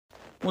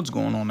What's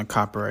going on? The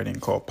Copywriting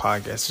Call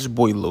podcast. It's your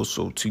boy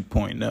Loso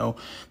 2.0,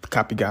 the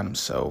copy guy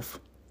himself.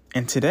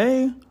 And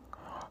today,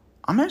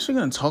 I'm actually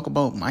going to talk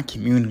about my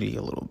community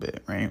a little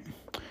bit, right?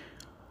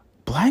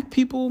 Black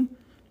people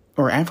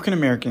or African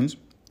Americans,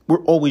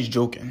 we're always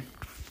joking.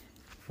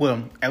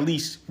 Well, at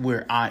least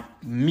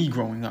me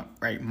growing up,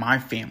 right? My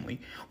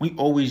family, we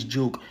always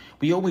joke.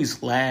 We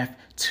always laugh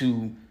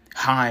to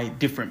hide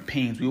different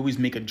pains. We always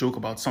make a joke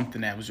about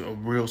something that was a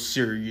real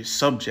serious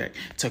subject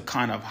to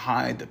kind of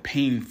hide the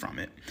pain from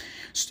it.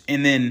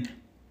 And then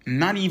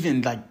not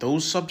even like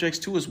those subjects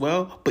too as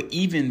well, but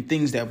even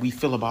things that we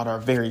feel about our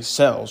very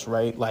selves,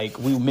 right? Like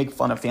we make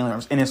fun of family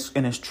members,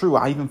 and it's true.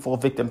 I even fall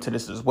victim to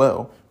this as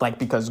well. Like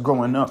because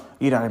growing up,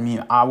 you know what I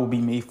mean? I will be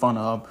made fun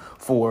of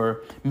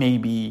for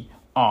maybe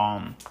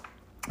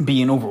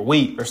being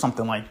overweight or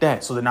something like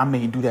that. So then I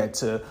may do that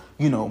to,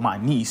 my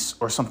niece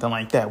or something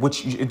like that,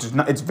 which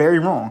it's very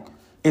wrong.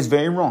 It's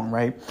very wrong,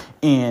 right?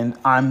 And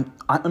I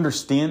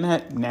understand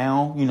that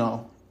now,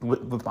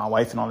 with my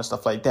wife and all this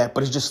stuff like that.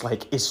 But it's just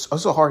like, it's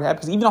a hard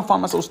habit because even I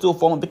find myself still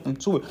falling victim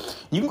to it.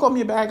 You can call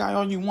me a bad guy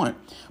all you want,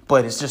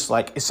 but it's just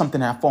like, it's something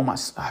that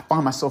I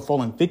find myself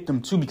falling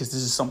victim to because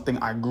this is something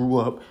I grew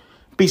up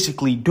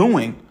basically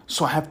doing.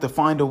 So I have to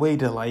find a way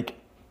to like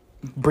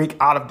break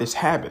out of this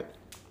habit.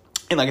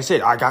 And like I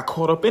said, I got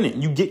caught up in it.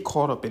 You get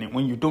caught up in it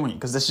when you're doing it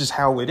because that's just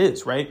how it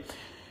is, right?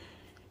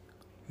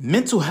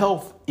 Mental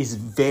health is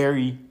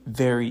very,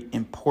 very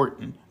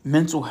important.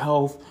 Mental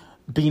health,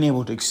 being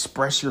able to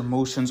express your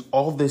emotions,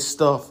 all this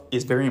stuff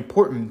is very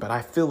important. But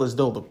I feel as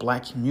though the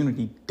Black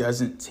community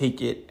doesn't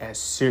take it as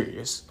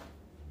serious.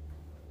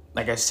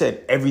 Like I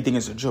said, everything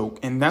is a joke.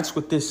 And that's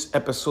what this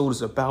episode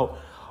is about.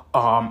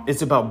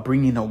 It's about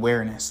bringing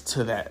awareness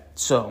to that.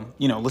 So,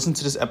 listen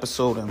to this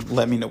episode and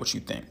let me know what you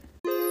think.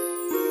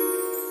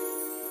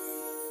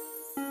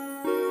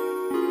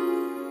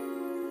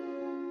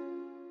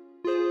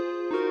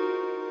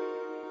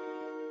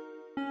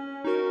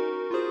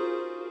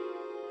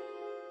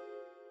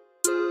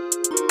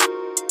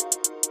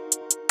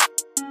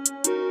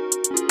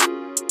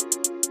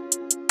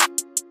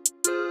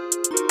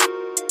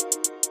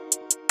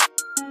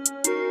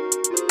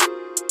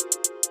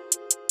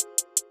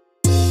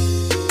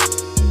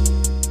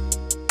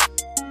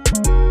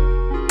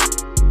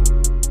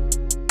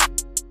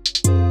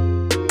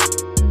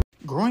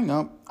 Growing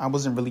up, I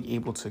wasn't really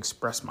able to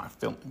express my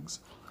feelings.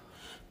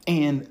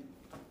 And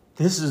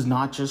this is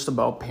not just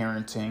about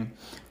parenting.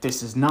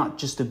 This is not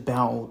just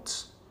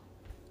about,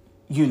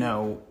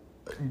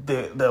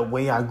 the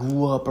way I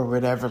grew up or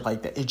whatever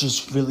like that. It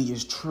just really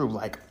is true.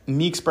 Like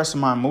me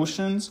expressing my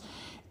emotions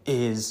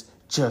is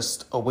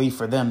just a way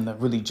for them to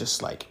really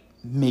just like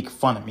make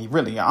fun of me.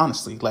 Really,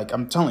 honestly, like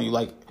I'm telling you,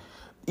 like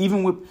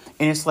even with,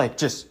 and it's like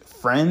just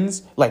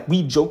friends, like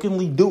we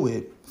jokingly do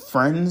it.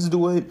 Friends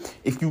do it.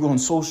 If you go on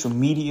social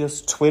media,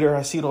 Twitter,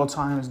 I see it all the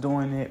time is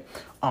doing it.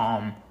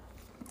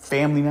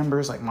 Family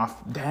members, like my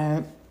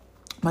dad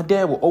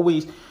will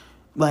always,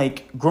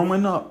 like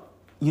growing up,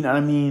 you know what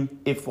I mean?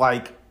 If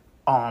like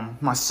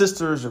my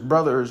sisters or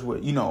brothers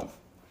would,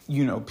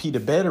 pee the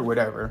bed or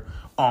whatever,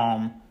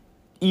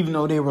 even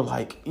though they were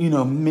like,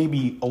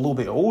 maybe a little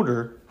bit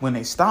older when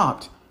they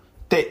stopped,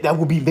 they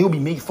would be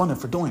made fun of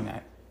for doing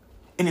that.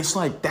 And it's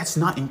like, that's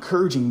not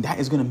encouraging. That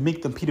is going to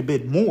make them pee the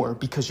bed more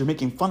because you're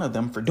making fun of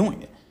them for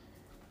doing it.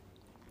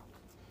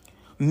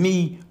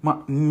 Me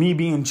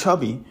being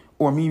chubby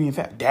or me being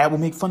fat, dad will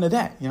make fun of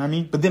that. You know what I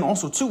mean? But then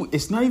also too,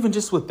 it's not even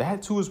just with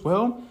that too as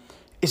well.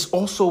 It's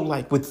also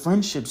like with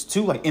friendships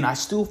too. Like, and I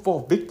still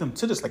fall victim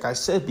to this, like I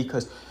said,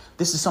 because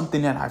this is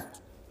something that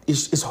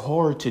it's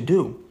hard to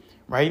do,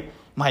 right?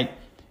 Like,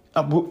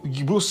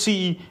 we'll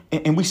see,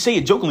 and we say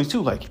it jokingly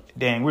too, like,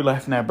 dang, we're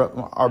laughing at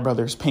our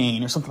brother's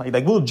pain or something like that.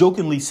 Like, we'll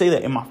jokingly say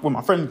that with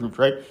my friend groups,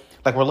 right?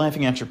 Like, we're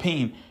laughing at your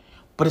pain.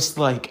 But it's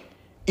like,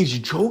 it's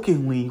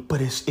jokingly, but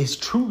it's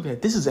true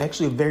that this is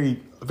actually a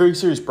very, very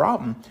serious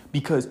problem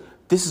because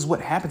this is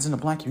what happens in the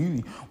Black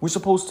community. We're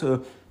supposed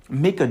to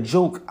make a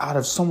joke out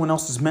of someone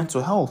else's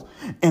mental health,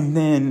 and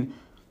then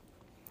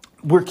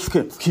we're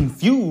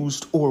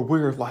confused or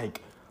we're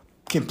like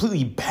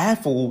completely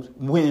baffled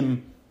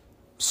when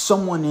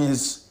someone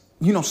is,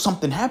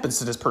 something happens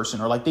to this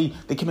person or like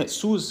they commit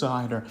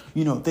suicide or,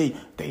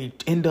 they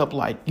end up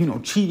like,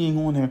 cheating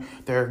on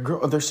their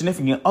girl or their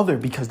significant other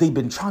because they've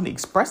been trying to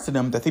express to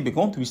them that they've been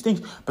going through these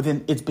things, but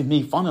then it's been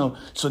made fun of.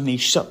 So then they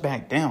shut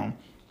back down.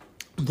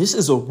 This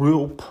is a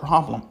real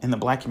problem in the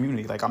Black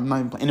community. Like I'm not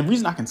even, and the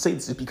reason I can say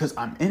this is because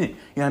I'm in it. You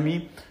know what I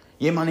mean?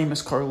 Yeah, my name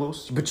is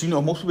Carlos, but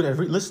most people that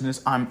listen to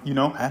this, I'm,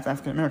 half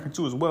African American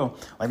too as well,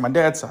 like my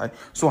dad's side.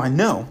 So I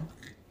know.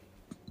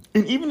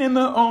 And even in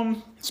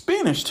the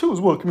Spanish too as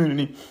well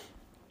community.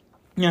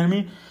 You know what I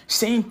mean?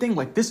 Same thing.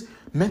 Like this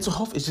mental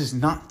health is just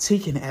not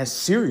taken as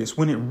serious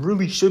when it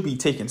really should be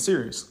taken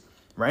serious,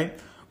 right?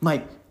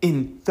 Like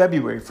in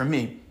February for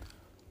me,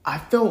 I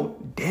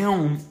felt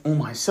down on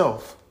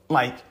myself.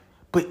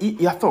 But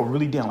I felt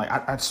really down. Like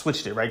I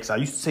switched it, right? Because I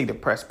used to say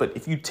depressed. But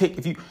if you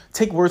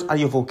take words out of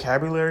your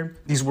vocabulary,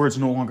 these words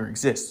no longer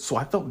exist. So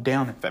I felt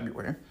down in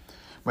February.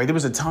 right? There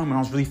was a time when I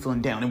was really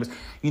feeling down. It was,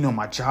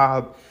 my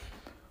job,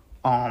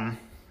 I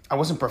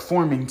wasn't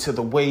performing to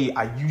the way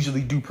I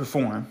usually do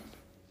perform.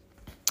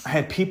 I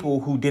had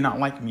people who did not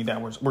like me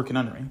that was working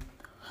under me.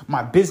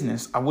 My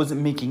business, I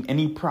wasn't making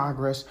any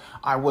progress.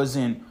 I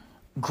wasn't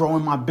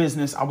growing my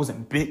business. I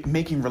wasn't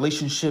making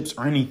relationships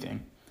or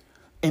anything.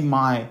 In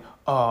my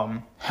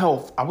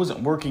health, I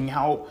wasn't working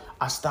out.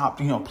 I stopped,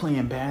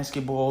 playing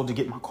basketball to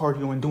get my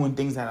cardio and doing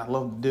things that I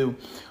love to do.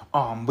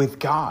 With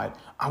God,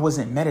 I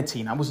wasn't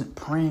meditating. I wasn't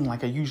praying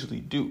like I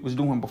usually was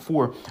doing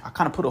before. I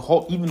kind of put a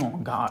halt even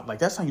on God. Like,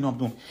 that's how I'm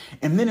doing.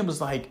 And then it was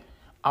like,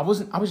 I was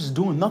just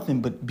doing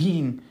nothing but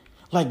being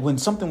like, when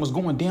something was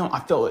going down,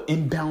 I felt an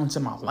imbalance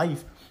in my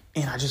life.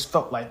 And I just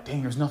felt like,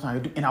 dang, there's nothing I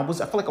could do. And I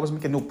felt like I was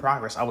making no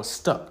progress. I was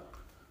stuck.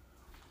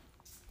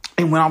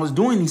 And when I was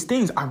doing these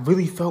things, I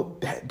really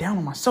felt that down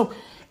on myself.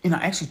 And I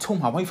actually told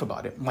my wife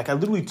about it. Like, I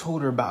literally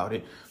told her about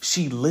it.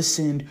 She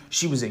listened.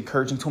 She was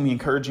told me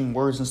encouraging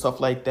words and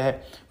stuff like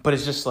that. But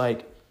it's just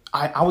like,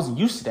 I wasn't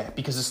used to that,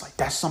 because it's like,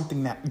 that's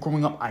something that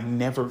growing up, I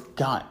never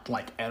got,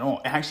 like, at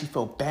all. I actually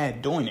felt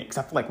bad doing it, because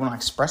I feel like when I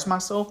express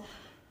myself,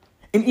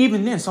 and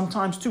even then,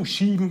 sometimes too,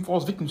 she even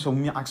falls victim to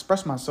when I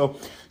express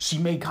myself. She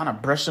may kind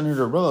of brush under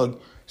the rug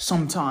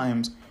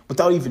sometimes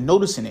without even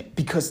noticing it,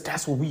 because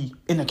that's what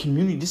in a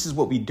community, this is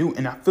what we do.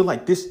 And I feel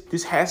like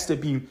this has to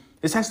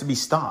be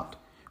stopped,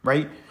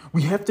 right?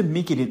 We have to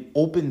make it an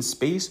open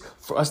space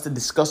for us to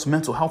discuss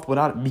mental health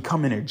without it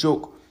becoming a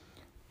joke,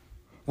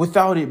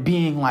 without it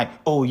being like,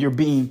 oh, you're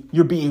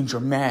being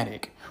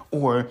dramatic,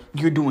 or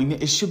you're doing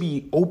it. It should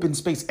be open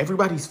space.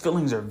 Everybody's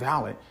feelings are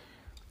valid.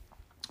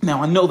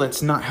 Now, I know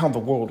that's not how the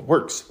world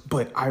works,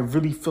 but I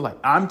really feel like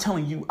I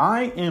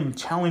am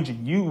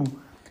challenging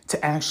you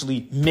to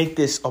actually make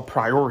this a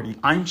priority.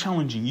 I'm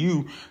challenging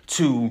you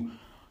to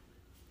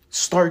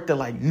start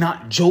to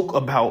not joke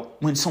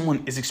about when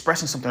someone is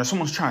expressing something or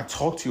someone's trying to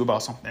talk to you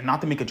about something, not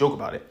to make a joke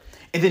about it.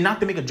 And then not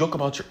to make a joke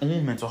about your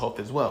own mental health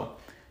as well.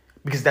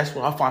 Because that's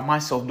what I find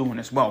myself doing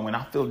as well. When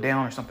I feel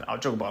down or something, I'll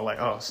joke about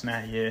oh,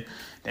 snap, yeah,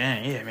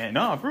 dang, yeah, man,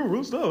 nah, for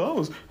real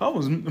stuff. I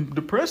was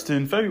depressed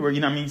in February. You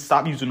know what I mean?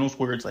 Stop using those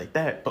words like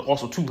that. But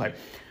also too, you know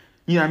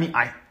what I mean?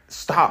 I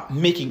stop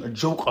making a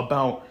joke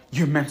about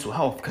your mental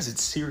health, because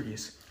it's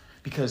serious.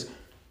 Because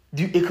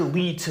it could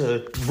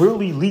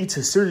really lead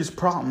to serious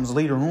problems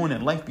later on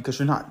in life, because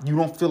you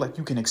don't feel like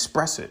you can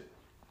express it.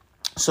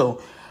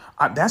 So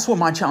that's what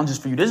my challenge is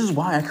for you. This is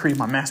why I created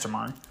my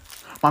mastermind.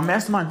 My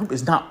mastermind group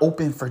is not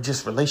open for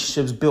just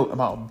relationships built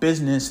about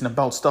business and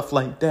about stuff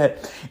like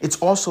that. It's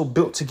also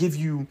built to give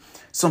you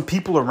some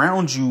people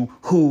around you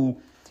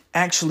who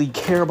actually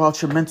care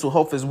about your mental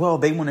health as well.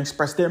 They want to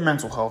express their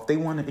mental health. They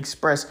want to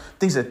express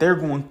things that they're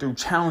going through,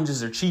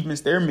 challenges or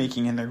achievements they're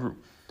making in their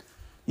group.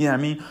 You know what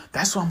I mean?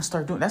 That's what I'm going to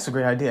start doing. That's a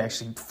great idea,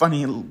 actually.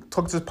 Funny,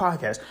 talk to this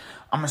podcast.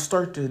 I'm going to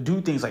start to do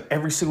things like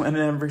every single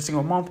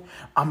month.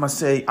 I'm going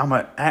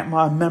to add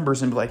my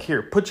members and be like,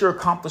 here, put your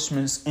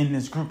accomplishments in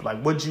this group.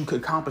 Like, what you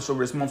could accomplish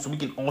over this month, so we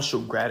can all show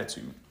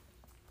gratitude.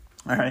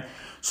 All right.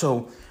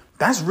 So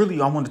that's really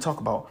all I want to talk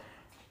about.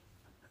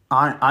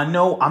 I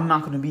know I'm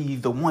not going to be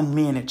the one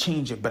man to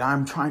change it, but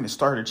I'm trying to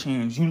start a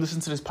change. You listen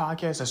to this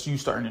podcast, that's you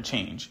starting to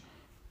change.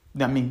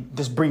 I mean,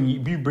 just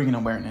bringing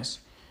awareness.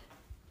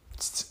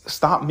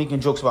 Stop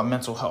making jokes about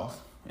mental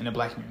health in the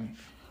Black community.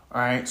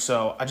 All right,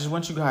 so I just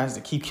want you guys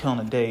to keep killing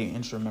the day, and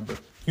just remember,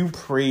 you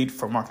prayed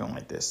for marketing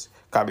like this.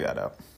 Copy that out.